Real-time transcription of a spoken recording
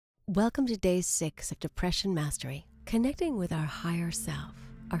Welcome to day 6 of Depression Mastery. Connecting with our higher self,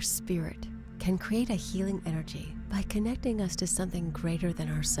 our spirit, can create a healing energy by connecting us to something greater than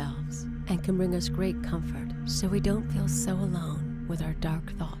ourselves and can bring us great comfort so we don't feel so alone with our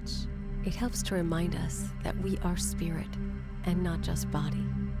dark thoughts. It helps to remind us that we are spirit and not just body.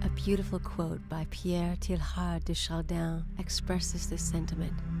 A beautiful quote by Pierre Teilhard de Chardin expresses this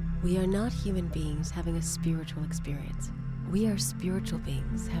sentiment. We are not human beings having a spiritual experience. We are spiritual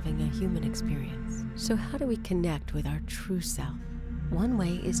beings having a human experience. So how do we connect with our true self? One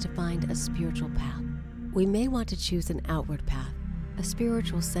way is to find a spiritual path. We may want to choose an outward path, a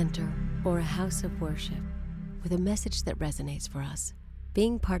spiritual center, or a house of worship with a message that resonates for us.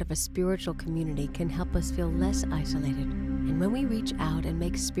 Being part of a spiritual community can help us feel less isolated. And when we reach out and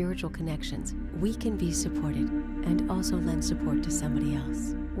make spiritual connections, we can be supported and also lend support to somebody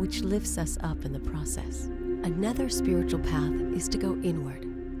else, which lifts us up in the process. Another spiritual path is to go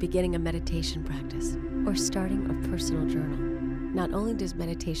inward, beginning a meditation practice or starting a personal journal. Not only does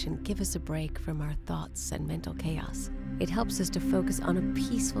meditation give us a break from our thoughts and mental chaos, it helps us to focus on a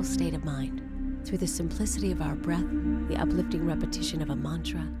peaceful state of mind. Through the simplicity of our breath, the uplifting repetition of a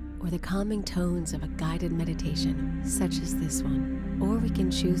mantra, or the calming tones of a guided meditation, such as this one. Or we can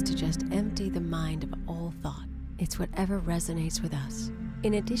choose to just empty the mind of all thought. It's whatever resonates with us.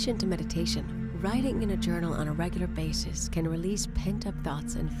 In addition to meditation, writing in a journal on a regular basis can release pent-up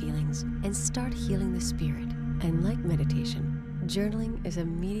thoughts and feelings and start healing the spirit. And like meditation, journaling is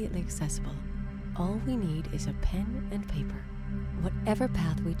immediately accessible. All we need is a pen and paper. Whatever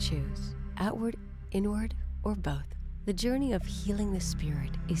path we choose, outward, inward, or both, the journey of healing the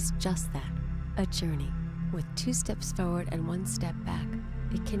spirit is just that, a journey with 2 steps forward and 1 step back.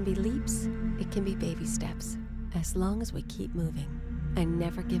 It can be leaps, it can be baby steps, as long as we keep moving and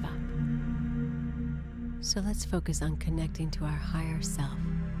never give up. So let's focus on connecting to our higher self,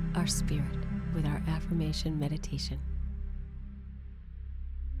 our spirit, with our affirmation meditation.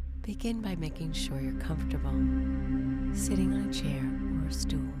 Begin by making sure you're comfortable, sitting on a chair or a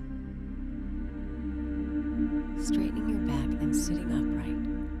stool. Straightening your back and sitting upright.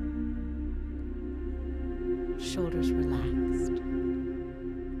 Shoulders relaxed.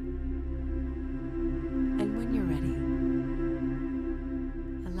 And when you're ready,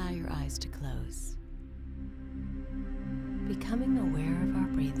 allow your eyes to close. Becoming aware of our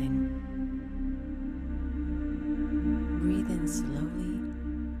breathing. Breathe in slowly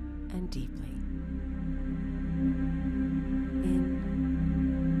and deeply. In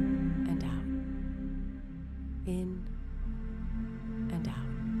and out. In and out.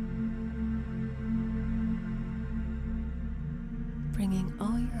 Bringing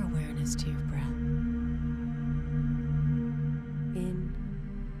all your awareness to your breath. In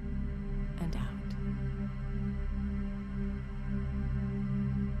and out.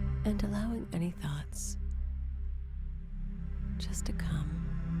 And allowing any thoughts just to come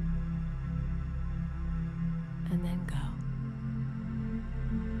and then go.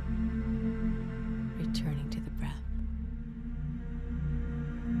 Returning to the breath.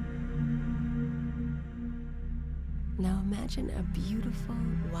 Now imagine a beautiful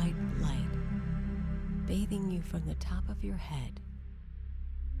white light bathing you from the top of your head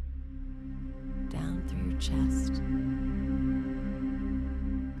down through your chest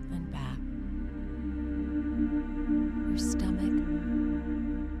and back, your stomach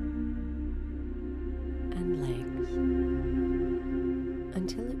and legs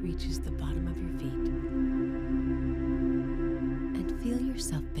until it reaches the bottom of your feet. And feel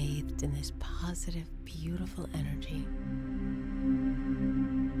yourself bathed in this positive, beautiful energy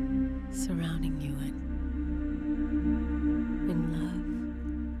surrounding you in love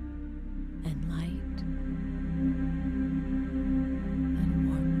and light and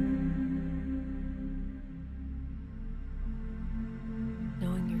warmth.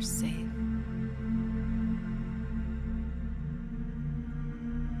 Knowing you're safe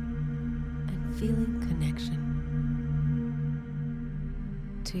and feeling connection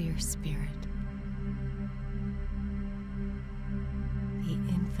to your spirit, the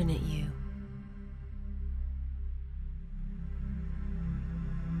infinite you.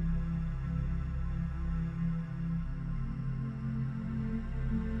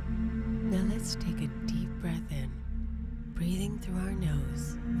 Now let's take a deep breath in, breathing through our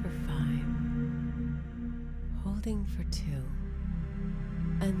nose for 5, holding for 2,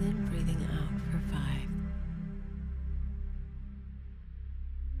 and then breathing out for 5.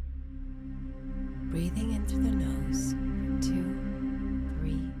 Breathing in through the nose for 2,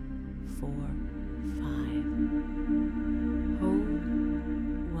 3, 4, 5. Hold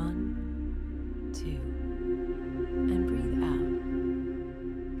 1, 2, and breathe out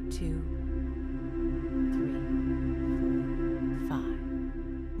 2,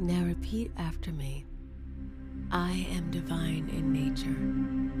 repeat after me. I am divine in nature.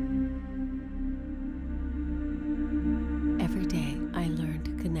 Every day I learn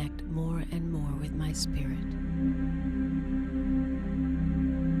to connect more and more with my spirit.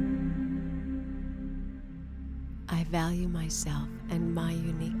 I value myself and my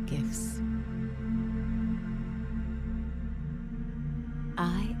unique gifts.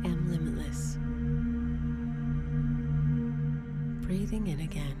 I am limitless. Breathing in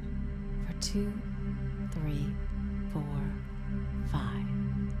again for 2, 3, 4, 5.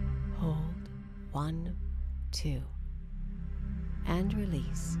 Hold 1, 2. And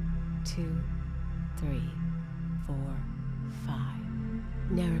release 2, 3, 4, 5.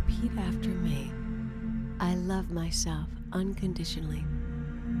 Now repeat after me. I love myself unconditionally.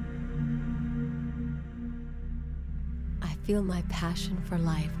 I feel my passion for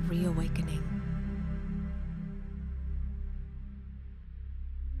life reawakening.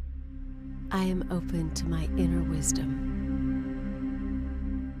 I am open to my inner wisdom.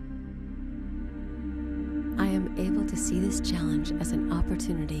 I am able to see this challenge as an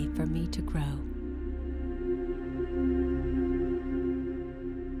opportunity for me to grow.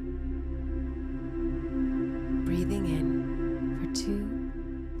 Breathing in for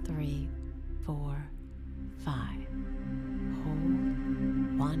 2, 3, 4, 5.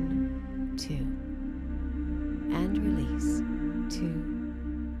 Hold 1, 2. And release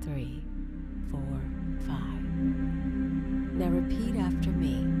 2, 3, 4, 5. Now repeat after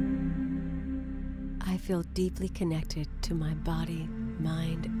me. I feel deeply connected to my body,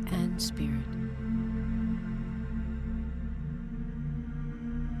 mind, and spirit.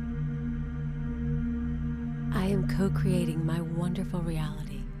 I am co-creating my wonderful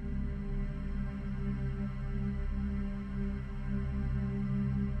reality.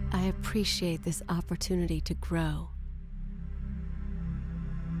 I appreciate this opportunity to grow.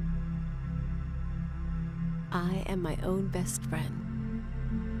 I am my own best friend.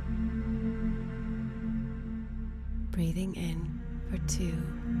 Breathing in for 2,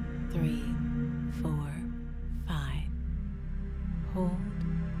 3, 4, 5. Hold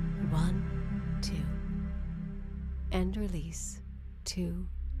 1, 2. And release 2,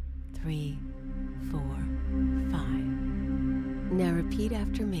 3, 4, 5. Now repeat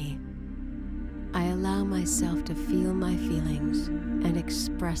after me. I allow myself to feel my feelings and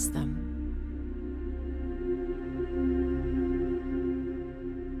express them.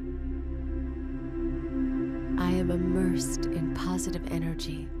 I am immersed in positive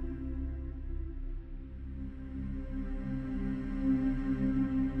energy.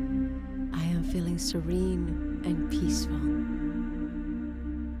 I am feeling serene and peaceful.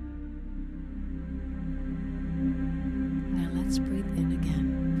 Now let's breathe in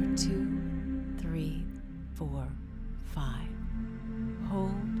again for 2, 3, 4, 5.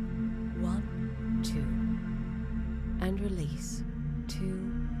 Hold 1, 2. And release 2,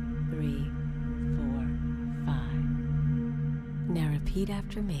 3, 4, 5. Now repeat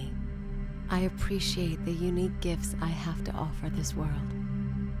after me. I appreciate the unique gifts I have to offer this world.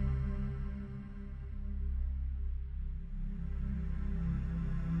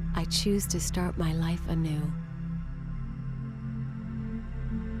 I choose to start my life anew.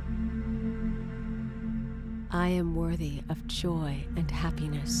 I am worthy of joy and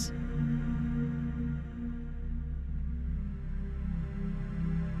happiness.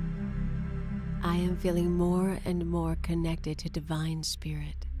 I am feeling more and more connected to Divine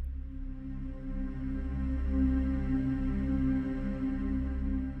Spirit.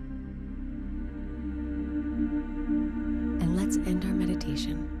 And let's end our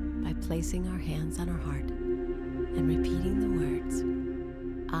meditation by placing our hands on our heart and repeating the words,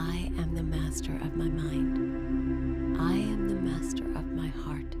 I am the master of my mind. I am the master of my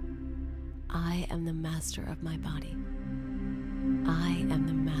heart. I am the master of my body. I am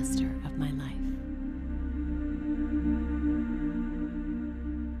the master of my life.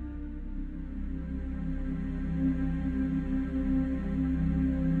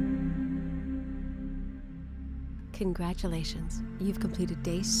 Congratulations, you've completed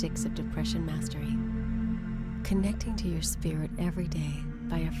day 6 of Depression Mastery. Connecting to your spirit every day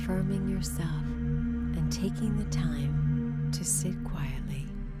by affirming yourself and taking the time to sit quietly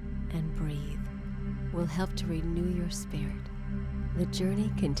and breathe will help to renew your spirit. The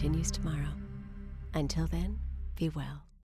journey continues tomorrow. Until then, be well.